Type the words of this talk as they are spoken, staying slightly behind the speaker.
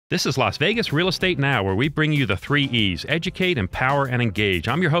This is Las Vegas Real Estate Now, where we bring you the 3 E's: educate, empower, and engage.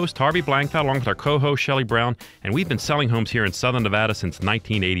 I'm your host, Harvey Blankfeld, along with our co-host, Shelley Brown, and we've been selling homes here in Southern Nevada since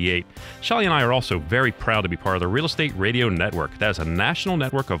 1988. Shelley and I are also very proud to be part of the Real Estate Radio Network. That is a national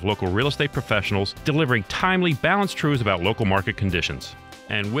network of local real estate professionals delivering timely, balanced truths about local market conditions.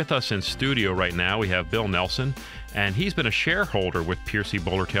 And with us in studio right now, we have Bill Nelson, and he's been a shareholder with Piercy,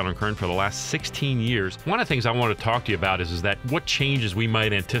 Boulder, Taylor, and Kern for the last 16 years. One of the things I want to talk to you about is that what changes we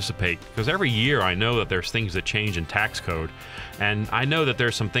might anticipate. Because every year I know that there's things that change in tax code, and I know that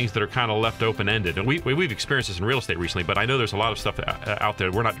there's some things that are kind of left open-ended. And we've experienced this in real estate recently, but I know there's a lot of stuff out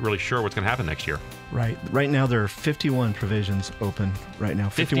there. We're not really sure what's going to happen next year. Right. Right now there are 51 provisions open right now.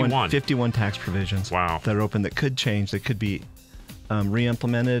 51 tax provisions. Wow. That are open that could change. That could be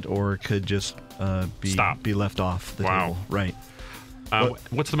re-implemented or could just be left off the table. Right.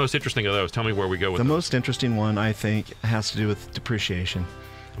 What's the most interesting of those? Tell me where we go with the most interesting one, I think, has to do with depreciation.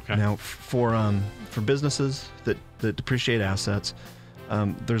 Okay. Now, for businesses that depreciate assets,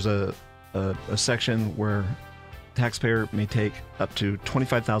 there's a section where taxpayer may take up to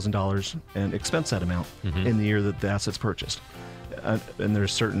 $25,000 and expense that amount in the year that the asset's purchased. And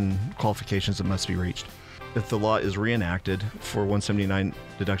there's certain qualifications that must be reached. If the law is reenacted for 179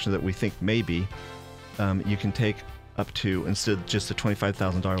 deduction that we think may be, you can take up to, instead of just the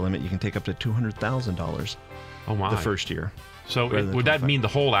 $25,000 limit, you can take up to $200,000 the first year. So would that mean the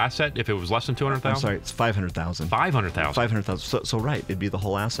whole asset if it was less than $200,000? I'm sorry, it's $500,000. $500,000? $500,000. So right, it'd be the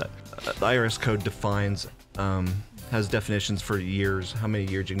whole asset. The IRS code defines, has definitions for years, how many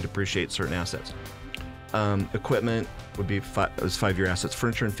years you can depreciate certain assets. Equipment would be 5-year assets.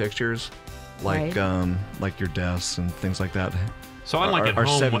 Furniture and fixtures, like your desks and things like that. So unlike at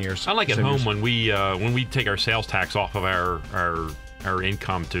home, 7 years. Unlike at home when we take our sales tax off of our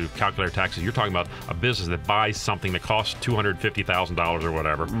income to calculate our taxes, you're talking about a business that buys something that costs $250,000 or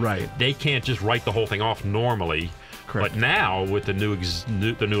whatever. Right. They can't just write the whole thing off normally. Correct. But now with the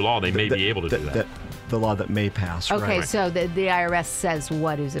new law, they may be able to do that. The law that may pass. Okay, right. so the IRS says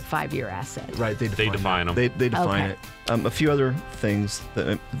what is a 5-year asset? Right, they define them. They define it. A few other things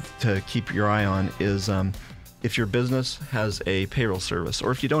to keep your eye on is if your business has a payroll service,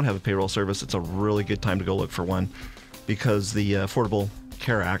 or if you don't have a payroll service, it's a really good time to go look for one, because the Affordable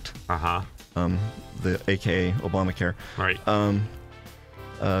Care Act, the AKA Obamacare, right.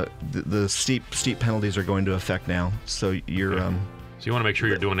 The steep penalties are going to effect now. So you're so you want to make sure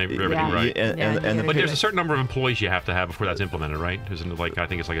you're doing everything right. But there's a certain number of employees you have to have before that's implemented, right? Isn't it like, I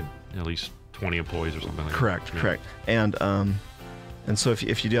think it's like at least 20 employees or something like that? Correct. And so if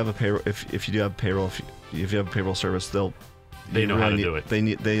you do have a payroll, if you have a payroll service, they know how to do it. They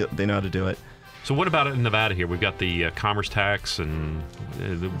know how to do it. So what about in Nevada here? We've got the commerce tax, and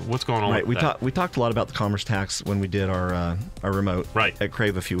what's going on with that? We talked a lot about the commerce tax when we did our remote at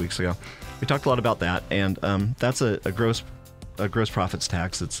Crave a few weeks ago. We talked a lot about that, and that's a gross profits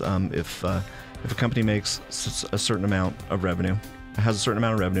tax. It's if a company makes a certain amount of revenue, has a certain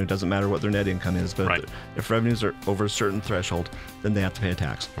amount of revenue, doesn't matter what their net income is, but if revenues are over a certain threshold, then they have to pay a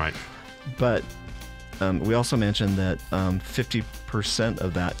tax. Right. But we also mentioned that 50%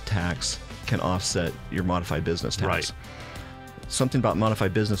 of that tax can offset your modified business tax. Right. Something about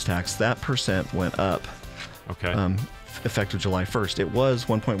modified business tax, that percent went up. Okay. Effective July 1st. It was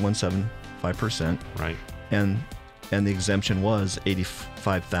 1.175%. Right. And the exemption was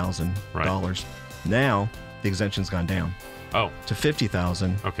 $85,000. Right. Now the exemption's gone down. Oh. To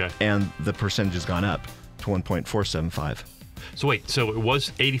 $50,000. Okay. And the percentage has gone up to 1.475. So wait, so it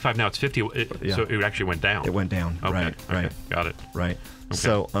was 85, now it's 50. So it actually went down. It went down. Okay. Right. Got it. Right.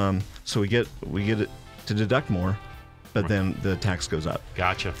 Okay. So we get it to deduct more, but then the tax goes up.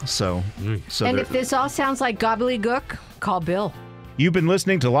 Gotcha. So and if this all sounds like gobbledygook, call Bill. You've been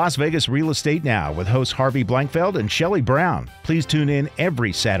listening to Las Vegas Real Estate Now with hosts Harvey Blankfeld and Shelley Brown. Please tune in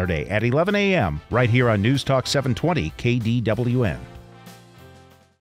every Saturday at 11 a.m. right here on News Talk 720 KDWN.